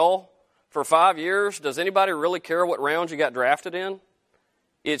NFL for 5 years, does anybody really care what rounds you got drafted in?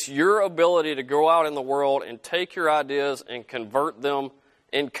 It's your ability to go out in the world and take your ideas and convert them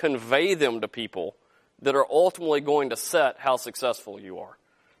and convey them to people that are ultimately going to set how successful you are.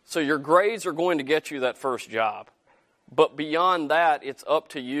 So your grades are going to get you that first job. But beyond that, it's up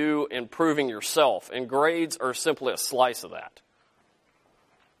to you in proving yourself. And grades are simply a slice of that.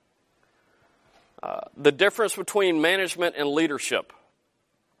 The difference between management and leadership.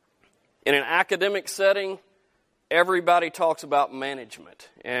 In an academic setting, everybody talks about management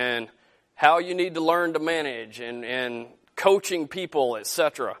and how you need to learn to manage and coaching people,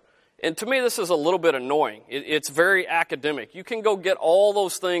 etc. And to me, this is a little bit annoying. It's very academic. You can go get all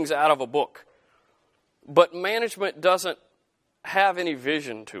those things out of a book. But management doesn't have any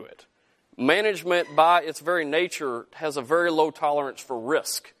vision to it. Management, by its very nature, has a very low tolerance for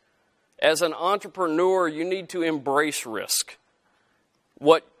risk. As an entrepreneur, you need to embrace risk.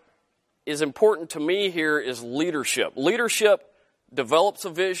 What is important to me here is leadership. Leadership develops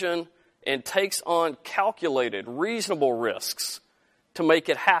a vision and takes on calculated, reasonable risks to make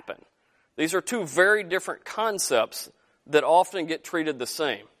it happen. These are two very different concepts that often get treated the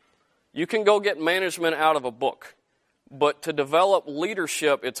same. You can go get management out of a book, but to develop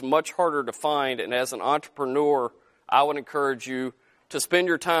leadership, it's much harder to find. And as an entrepreneur, I would encourage you to spend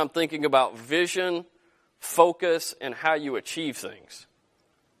your time thinking about vision, focus, and how you achieve things.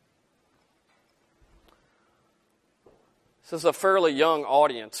 This is a fairly young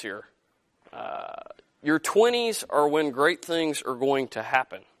audience here. Your 20s are when great things are going to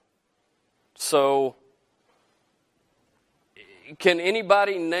happen. So, can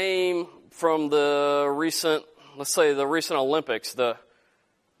anybody name from the recent, let's say the recent Olympics,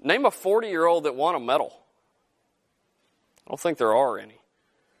 name a 40-year-old that won a medal? I don't think there are any.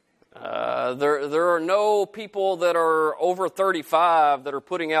 There are no people that are over 35 that are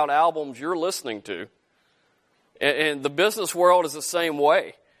putting out albums you're listening to. And the business world is the same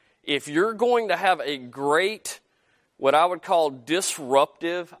way. If you're going to have a great, what I would call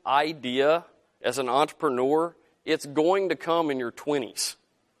disruptive idea as an entrepreneur, it's going to come in your 20s.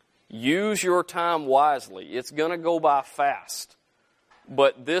 Use your time wisely. It's going to go by fast.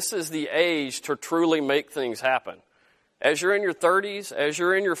 But this is the age to truly make things happen. As you're in your 30s, as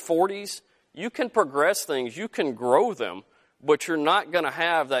you're in your 40s, you can progress things, you can grow them, but you're not going to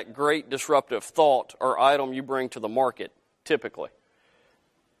have that great disruptive thought or item you bring to the market, typically.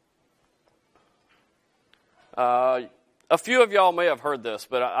 A few of y'all may have heard this,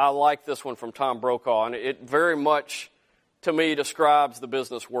 but I like this one from Tom Brokaw, and it very much, to me, describes the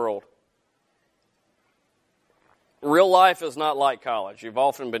business world. Real life is not like college. You've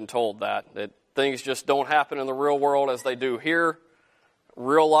often been told that things just don't happen in the real world as they do here.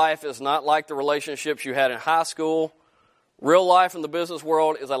 Real life is not like the relationships you had in high school. Real life in the business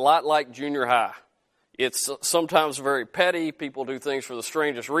world is a lot like junior high. It's sometimes very petty. People do things for the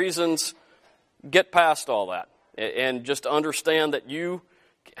strangest reasons. Get past all that and just understand that you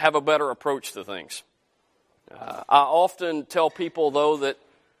have a better approach to things. I often tell people, though, that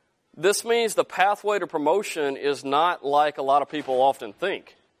this means the pathway to promotion is not like a lot of people often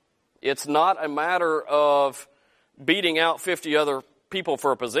think. It's not a matter of beating out 50 other people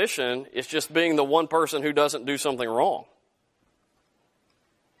for a position. It's just being the one person who doesn't do something wrong.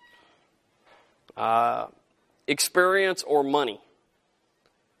 Experience or money.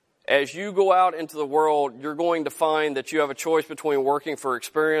 As you go out into the world, you're going to find that you have a choice between working for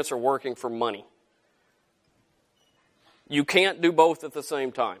experience or working for money. You can't do both at the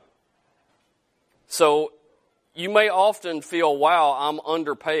same time. So you may often feel, wow, I'm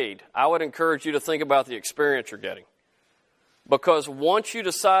underpaid. I would encourage you to think about the experience you're getting. Because once you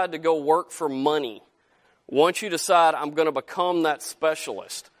decide to go work for money, once you decide I'm going to become that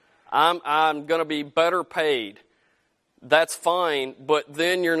specialist, I'm going to be better paid, that's fine, but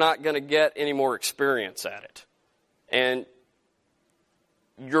then you're not going to get any more experience at it. And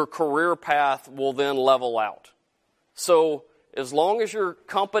your career path will then level out. So as long as your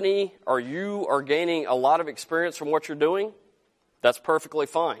company or you are gaining a lot of experience from what you're doing, that's perfectly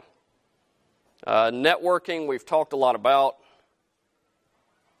fine. Networking, we've talked a lot about.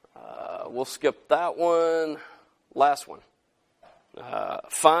 We'll skip that one. Last one.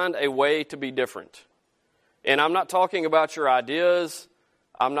 Find a way to be different. And I'm not talking about your ideas.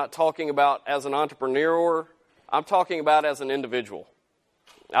 I'm not talking about as an entrepreneur. I'm talking about as an individual.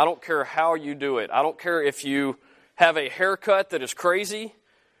 I don't care how you do it. I don't care if you have a haircut that is crazy,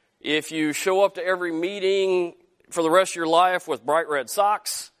 if you show up to every meeting for the rest of your life with bright red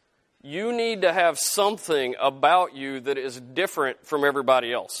socks. You need to have something about you that is different from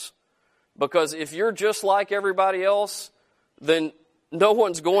everybody else. Because if you're just like everybody else, then no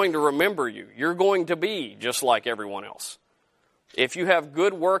one's going to remember you. You're going to be just like everyone else. If you have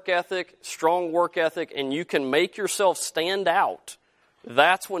good work ethic, strong work ethic, and you can make yourself stand out,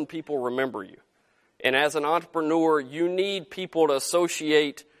 that's when people remember you. And as an entrepreneur, you need people to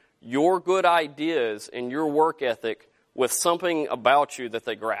associate your good ideas and your work ethic with something about you that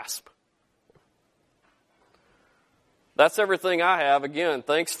they grasp. That's everything I have. Again,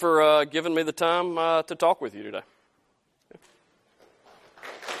 thanks for giving me the time to talk with you today.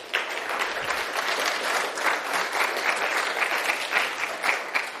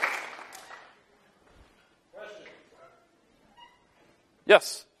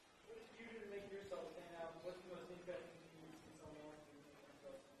 Yes. What did you do to make yourself stand out? What's the most interesting thing you see someone else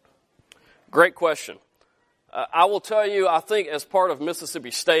do? Great question. I will tell you, I think as part of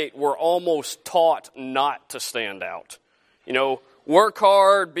Mississippi State, we're almost taught not to stand out. You know, work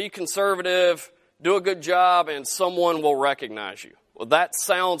hard, be conservative, do a good job, and someone will recognize you. Well, that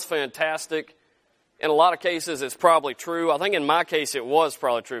sounds fantastic. In a lot of cases, it's probably true. I think in my case, it was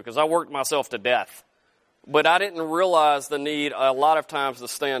probably true because I worked myself to death but I didn't realize the need a lot of times to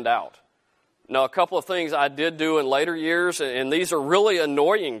stand out. Now, a couple of things I did do in later years, and these are really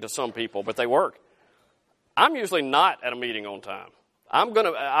annoying to some people, but they work. I'm usually not at a meeting on time.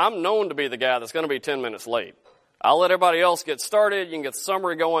 I'm known to be the guy that's going to be 10 minutes late. I'll let everybody else get started. You can get the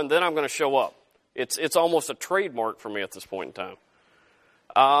summary going. Then I'm going to show up. It's almost a trademark for me at this point in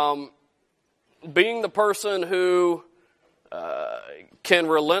time. Being the person who can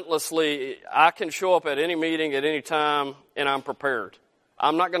relentlessly, I can show up at any meeting at any time, and I'm prepared.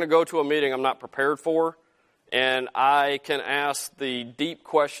 I'm not going to go to a meeting I'm not prepared for, and I can ask the deep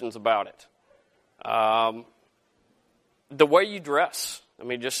questions about it. The way you dress. I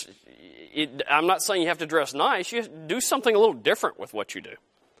mean, I'm not saying you have to dress nice. You have to do something a little different with what you do.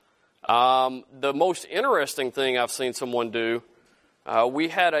 The most interesting thing I've seen someone do, we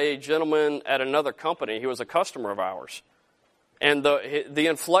had a gentleman at another company. He was a customer of ours. And the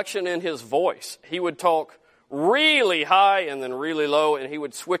inflection in his voice, he would talk really high and then really low, and he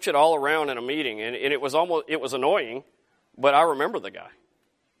would switch it all around in a meeting. And it was annoying, but I remember the guy.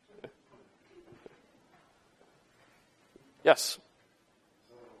 Yes?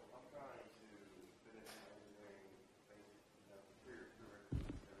 So I'm trying to finish my engineering, career, and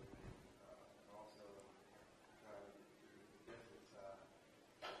also trying to do the business side.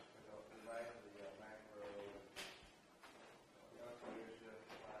 In light of the macro entrepreneurship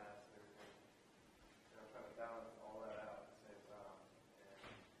class, everything, I'm trying to balance all that out at the same time. And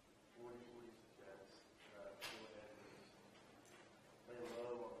what do you suggest? Go ahead and lay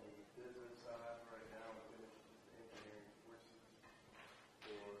low on the business side right now and finish the engineering courses,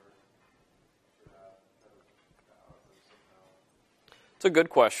 or should I kind of balance it somehow? It's a good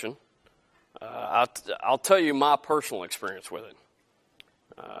question. I'll tell you my personal experience with it.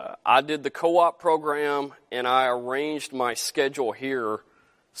 I did the co-op program, and I arranged my schedule here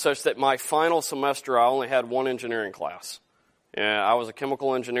such that my final semester I only had one engineering class. I was a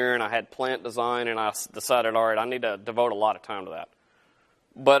chemical engineer, and I had plant design, and I decided, all right, I need to devote a lot of time to that.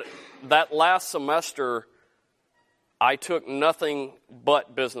 But that last semester, I took nothing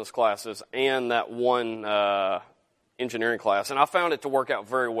but business classes and that one engineering class, and I found it to work out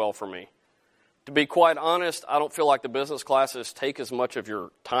very well for me. To be quite honest, I don't feel like the business classes take as much of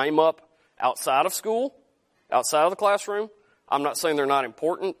your time up outside of school, outside of the classroom. I'm not saying they're not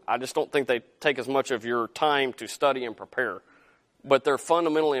important. I just don't think they take as much of your time to study and prepare. But they're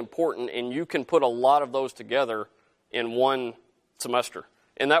fundamentally important, and you can put a lot of those together in one semester.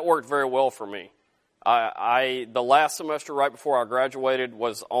 And that worked very well for me. The last semester right before I graduated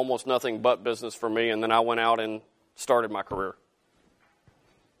was almost nothing but business for me, and then I went out and started my career.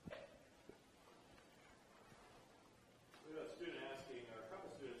 We have a student asking, or a couple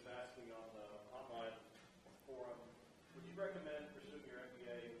students asking on the online forum, would you recommend pursuing your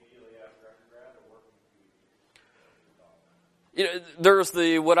MBA immediately after undergrad or working for you? There's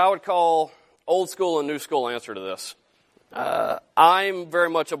what I would call old school and new school answer to this. I'm very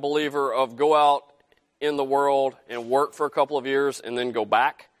much a believer of go out in the world and work for a couple of years and then go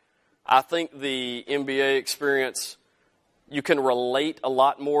back. I think the MBA experience, you can relate a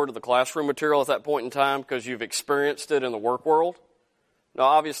lot more to the classroom material at that point in time because you've experienced it in the work world. Now,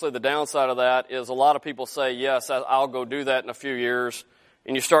 obviously, the downside of that is a lot of people say, yes, I'll go do that in a few years.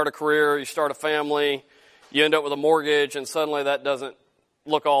 And you start a career, you start a family, you end up with a mortgage, and suddenly that doesn't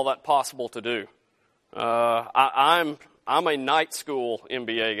look all that possible to do. I'm a night school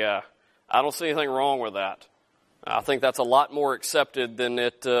MBA guy. I don't see anything wrong with that. I think that's a lot more accepted than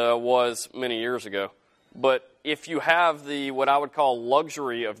it was many years ago. But if you have what I would call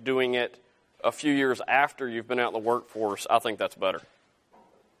luxury of doing it a few years after you've been out in the workforce, I think that's better. To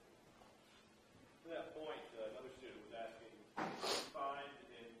that point, another student was asking, do you find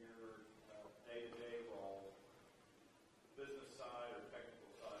in your day-to-day role, the business side or technical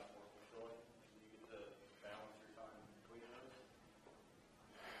side more fulfilling? Do you get to balance your time between those?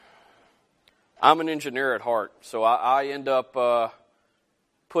 I'm an engineer at heart, so I end up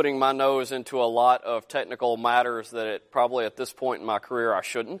putting my nose into a lot of technical matters that probably at this point in my career I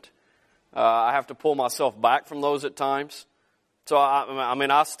shouldn't. I have to pull myself back from those at times. So,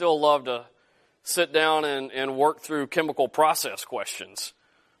 I still love to sit down and work through chemical process questions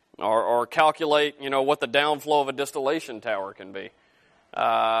or calculate, what the downflow of a distillation tower can be.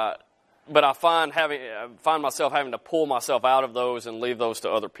 But I find myself having to pull myself out of those and leave those to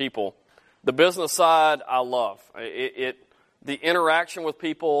other people. The business side, I love. The interaction with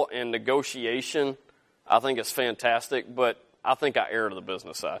people and negotiation, I think is fantastic, but I think I err to the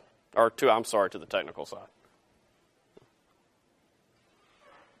business side. To the technical side.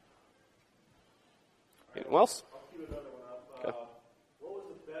 Anyone else? I'll cue another one up. Okay. What was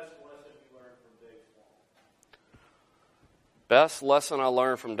the best lesson you learned from David Swalm? Best lesson I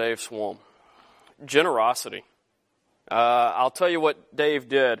learned from Dave Swalm. Generosity. I'll tell you what Dave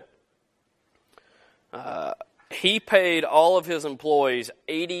did. He paid all of his employees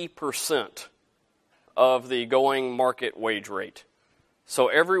 80% of the going market wage rate. So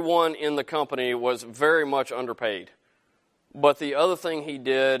everyone in the company was very much underpaid. But the other thing he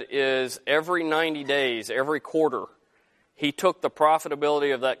did is every 90 days, every quarter, he took the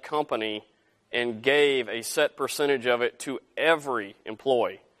profitability of that company and gave a set percentage of it to every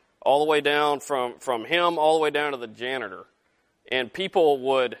employee, all the way down from him all the way down to the janitor. And people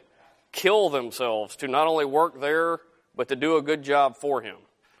would kill themselves to not only work there, but to do a good job for him.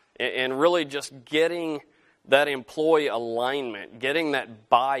 And really just getting that employee alignment, getting that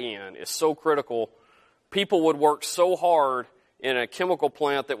buy-in is so critical. People would work so hard in a chemical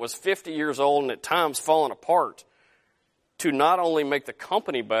plant that was 50 years old and at times falling apart to not only make the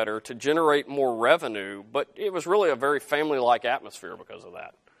company better, to generate more revenue, but it was really a very family-like atmosphere because of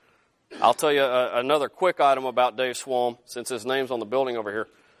that. I'll tell you another quick item about Dave Swalm, since his name's on the building over here.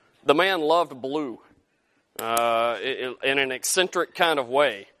 The man loved blue in an eccentric kind of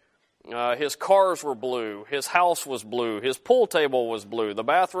way. His cars were blue. His house was blue. His pool table was blue. The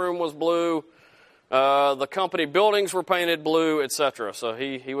bathroom was blue. The company buildings were painted blue, etc. So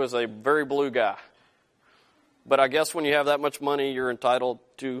he was a very blue guy. But I guess when you have that much money, you're entitled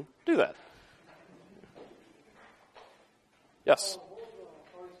to do that. Yes?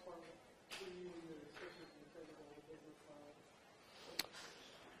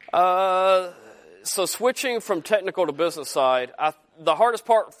 So switching from technical to business side, the hardest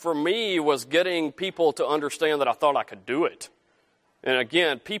part for me was getting people to understand that I thought I could do it. And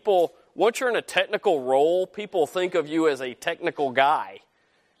again, people, once you're in a technical role, people think of you as a technical guy.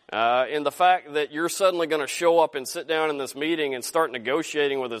 And the fact that you're suddenly going to show up and sit down in this meeting and start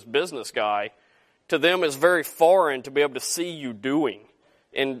negotiating with this business guy, to them is very foreign to be able to see you doing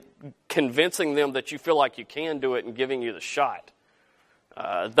and convincing them that you feel like you can do it and giving you the shot.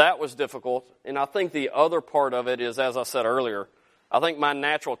 That was difficult. And I think the other part of it is, as I said earlier, I think my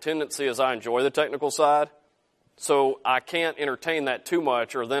natural tendency is I enjoy the technical side. So I can't entertain that too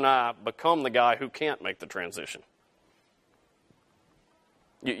much, or then I become the guy who can't make the transition.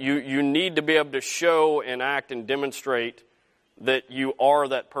 You need to be able to show and act and demonstrate that you are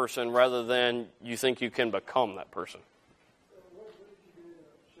that person rather than you think you can become that person.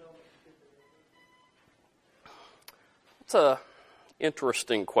 That's an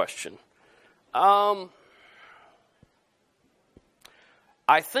interesting question. I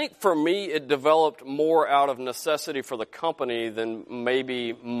think for me it developed more out of necessity for the company than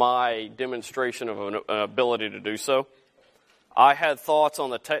maybe my demonstration of an ability to do so. I had thoughts on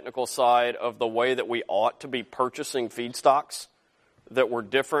the technical side of the way that we ought to be purchasing feedstocks that were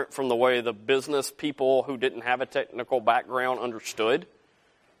different from the way the business people who didn't have a technical background understood.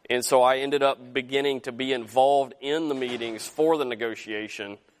 And so I ended up beginning to be involved in the meetings for the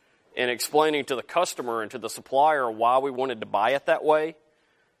negotiation and explaining to the customer and to the supplier why we wanted to buy it that way.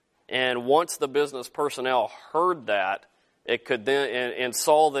 And once the business personnel heard that, it could then and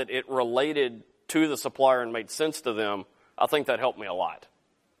saw that it related to the supplier and made sense to them, I think that helped me a lot.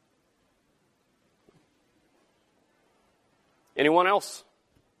 Anyone else?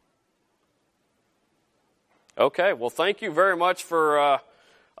 Okay, well, thank you very much for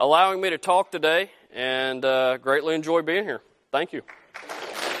allowing me to talk today, and greatly enjoy being here. Thank you.